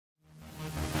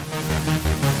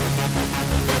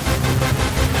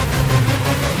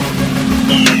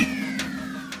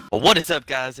Well, what is up,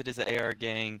 guys? It is the AR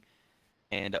Gang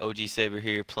and OG Saber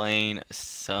here playing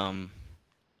some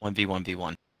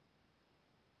 1v1v1.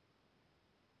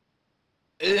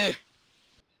 Ugh.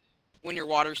 When your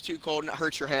water's too cold and it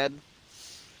hurts your head.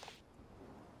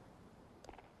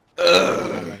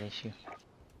 Ugh. That issue.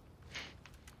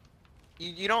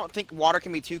 You don't think water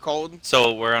can be too cold?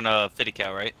 So we're on a 50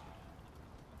 cal, right?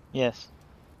 Yes.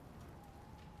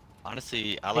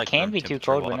 Honestly, I like it can room be too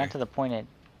temperature cold, water. but not to the point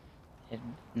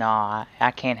no,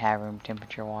 I can't have room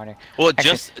temperature water. Well,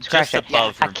 Actually, just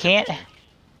above room temperature.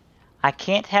 I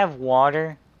can't have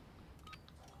water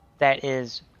that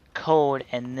is cold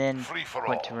and then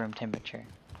put to room temperature.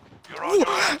 Ooh,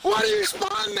 why do you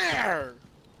spawn there?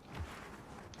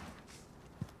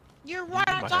 You're right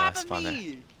on top of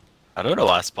me! I don't know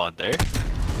why I spawned there.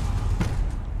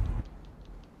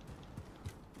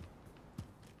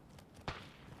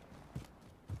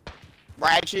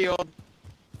 Riot shield.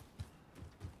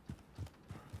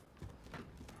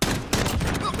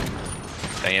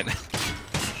 Dang it.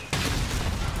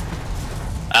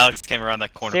 Alex came around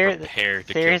that corner prepared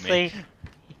to seriously? kill me.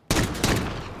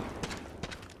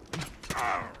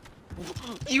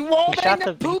 You won't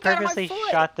He purposely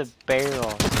shot the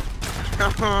barrel.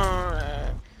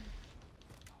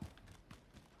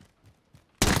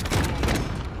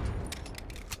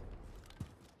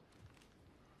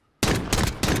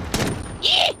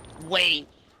 Wait.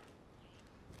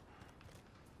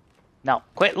 No,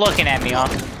 quit looking at me, huh?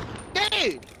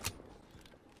 Dude!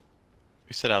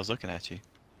 Who said I was looking at you?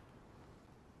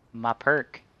 My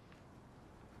perk.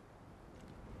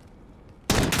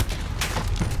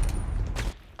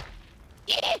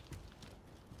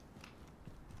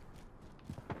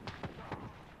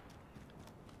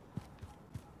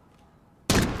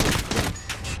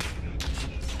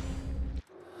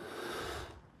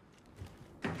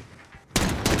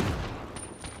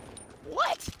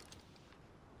 What?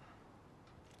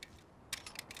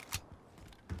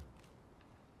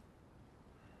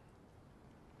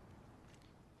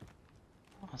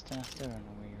 I still don't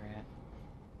know where you're at.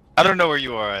 I don't know where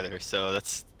you are either, so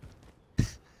that's...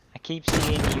 I keep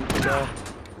seeing you go,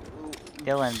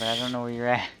 Dylan, but I don't know where you're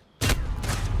at.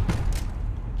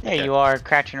 There Okay. you are,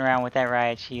 crouching around with that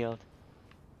riot shield.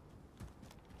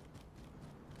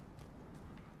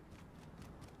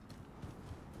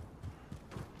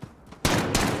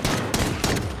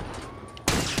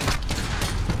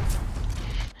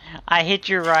 I hit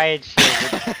your riot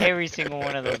shield with every single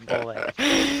one of those bullets.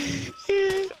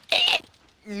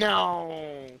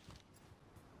 No.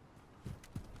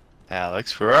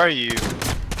 Alex, where are you?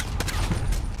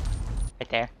 Right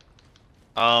there.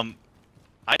 I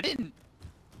didn't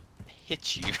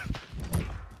hit you.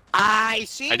 I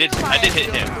see. I did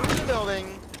hit him. Move the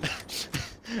building.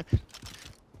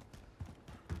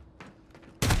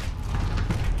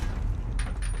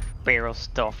 Barrel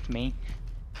stuffed me.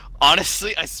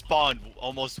 Honestly, I spawned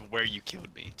almost where you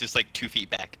killed me, just like 2 feet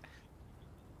back.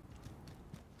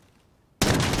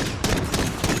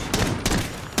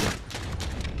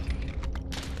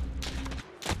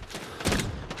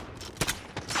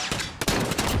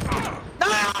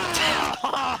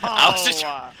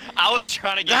 I was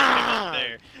trying to get him up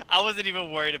there. I wasn't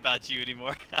even worried about you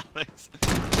anymore, Alex.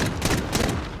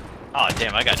 Oh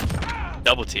damn, I got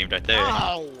double teamed right there.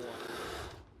 Oh.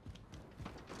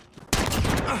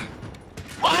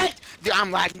 What? Dude,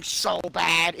 I'm lagging so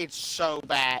bad. It's so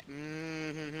bad.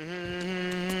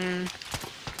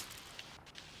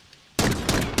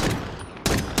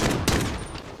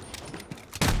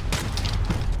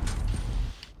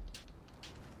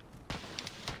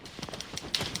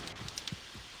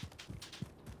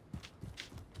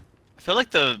 I feel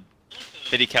like the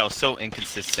 50 cal is so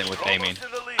inconsistent with aiming.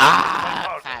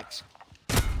 Facts.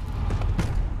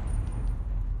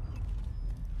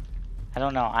 I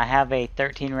don't know. I have a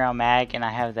 13 round mag and I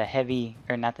have the heavy,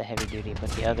 or not the heavy duty, but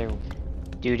the other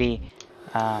duty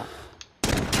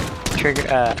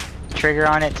trigger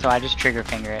on it, so I just trigger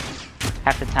finger it.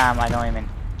 Half the time I don't even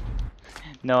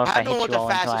know if I hit you all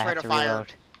until I have to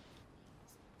reload.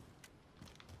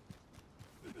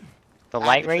 The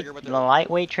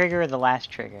lightweight trigger or the last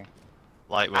trigger?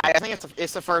 Lightweight. I think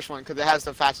it's the first one because it has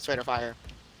the fastest rate of fire.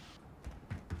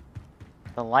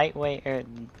 The lightweight, or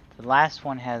the last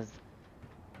one has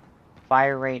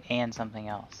fire rate and something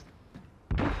else.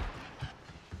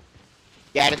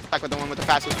 Yeah, it's like with the one with the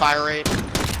fastest fire rate.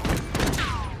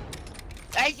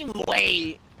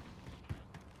 Wait.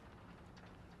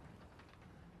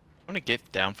 Want to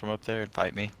get down from up there and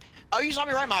fight me? Oh, you saw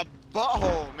me right in my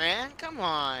butthole, man. Come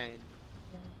on.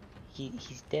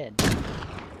 He's dead.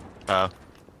 Oh.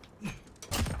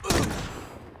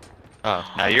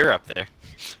 Oh, now you're up there.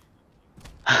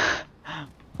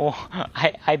 Well,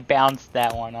 I bounced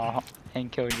that one off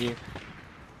and killed you.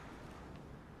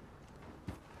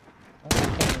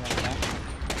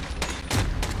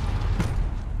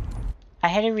 I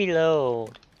had to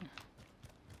reload.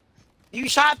 You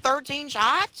shot 13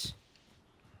 shots?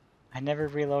 I never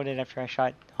reloaded after I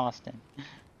shot Austin.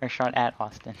 Or shot at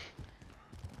Austin.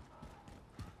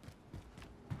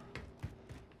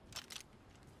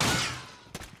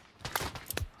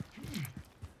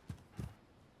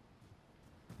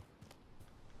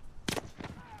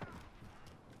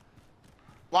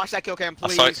 Watch that kill cam,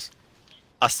 please.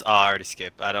 I already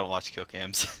skipped. I don't watch kill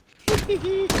cams.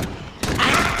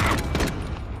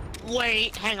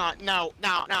 Wait, hang on. No,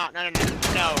 wait.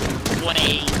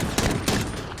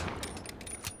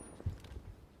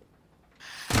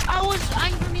 I was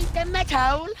underneath the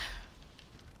metal.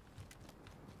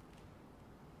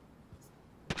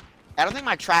 I don't think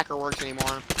my tracker works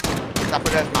anymore. I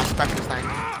put it as my spectral thing.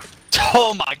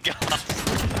 Oh my god!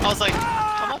 I was like,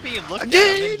 I'm not being looked at.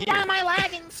 Dude, why am I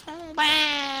lagging so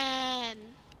bad?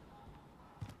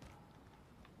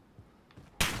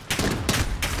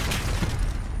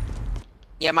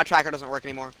 Yeah, my tracker doesn't work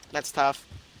anymore. That's tough.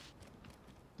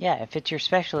 Yeah, if it's your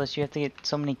specialist, you have to get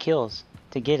so many kills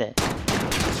to get it.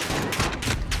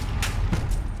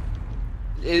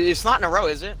 It's not in a row,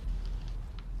 is it?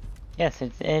 Yes,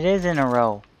 it is in a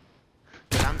row.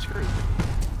 I'm screwed.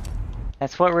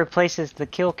 That's what replaces the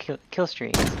kill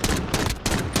streaks.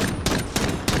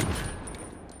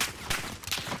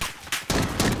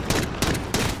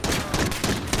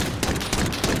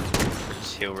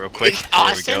 Just heal real quick.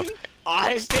 Austin? There we go.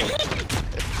 Austin?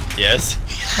 Yes.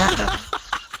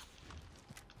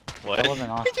 What? That wasn't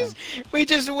Austin. We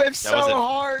just whipped so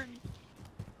hard.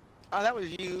 Oh, that was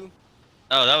you.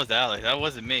 Oh, that was Alex. That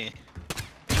wasn't me.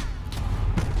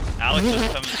 Alex was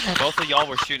coming. Both of y'all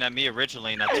were shooting at me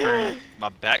originally, and I turned my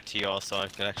back to y'all so I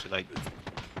could actually like.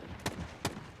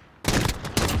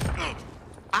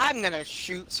 I'm gonna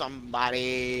shoot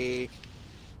somebody.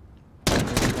 At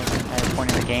a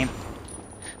point in the game.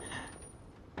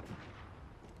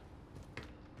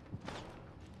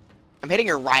 I'm hitting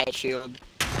your riot shield.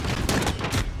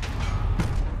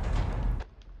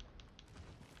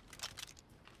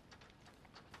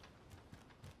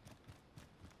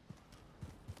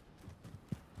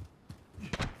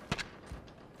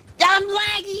 I'm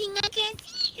lagging, I can't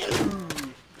see you!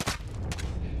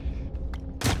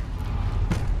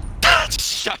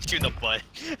 Shot you in the butt.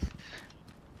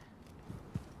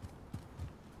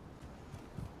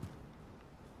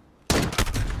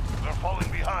 They're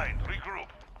falling behind. Regroup.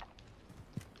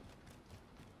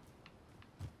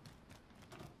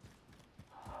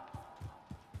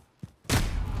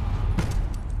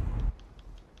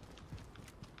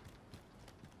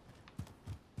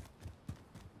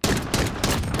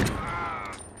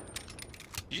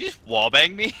 Did you just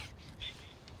wallbang me?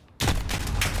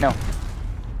 No.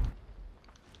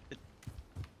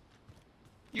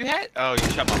 You had? Oh, you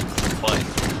shot my butt.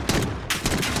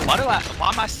 Why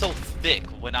am I so thick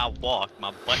when I walk?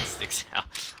 My butt sticks out.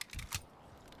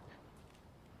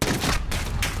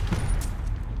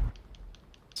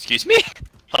 Excuse me?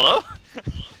 Hello?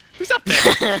 Who's up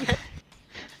there?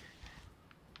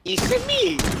 It's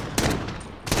me!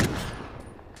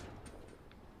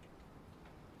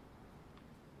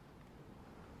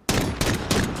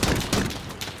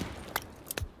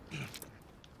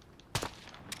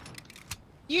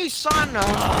 You son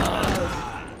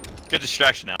of... Good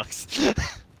distraction, Alex.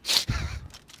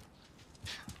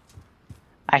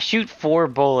 I shoot 4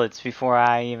 bullets before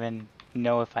I even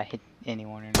know if I hit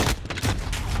anyone or not.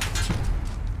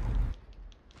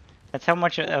 That's how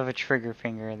much of a trigger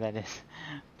finger that is.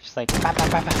 Just like, bah, bah,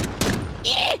 bah, bah.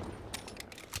 Yeah.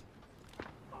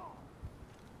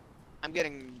 I'm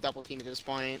getting double teamed at this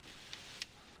point.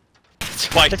 That's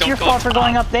why That's don't your go fault for top.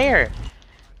 going up there.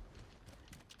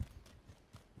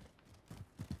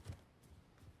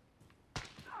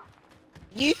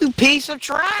 You piece of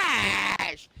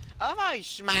trash! I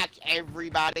smacked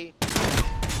everybody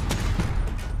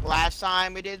last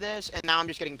time we did this, and now I'm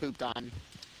just getting pooped on.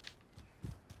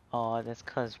 Oh, that's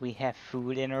cause we have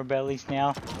food in our bellies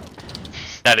now.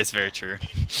 That is very true.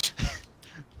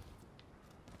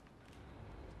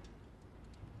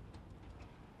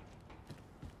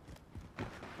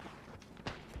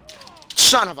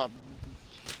 Son of a...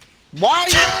 Why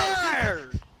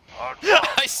there?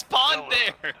 I spawned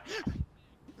there!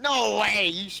 No way,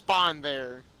 you spawned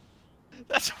there.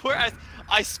 That's where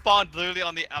I spawned literally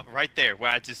on the right there where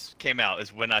I just came out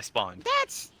is when I spawned.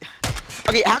 That's...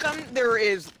 Okay, how come there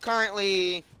is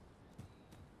currently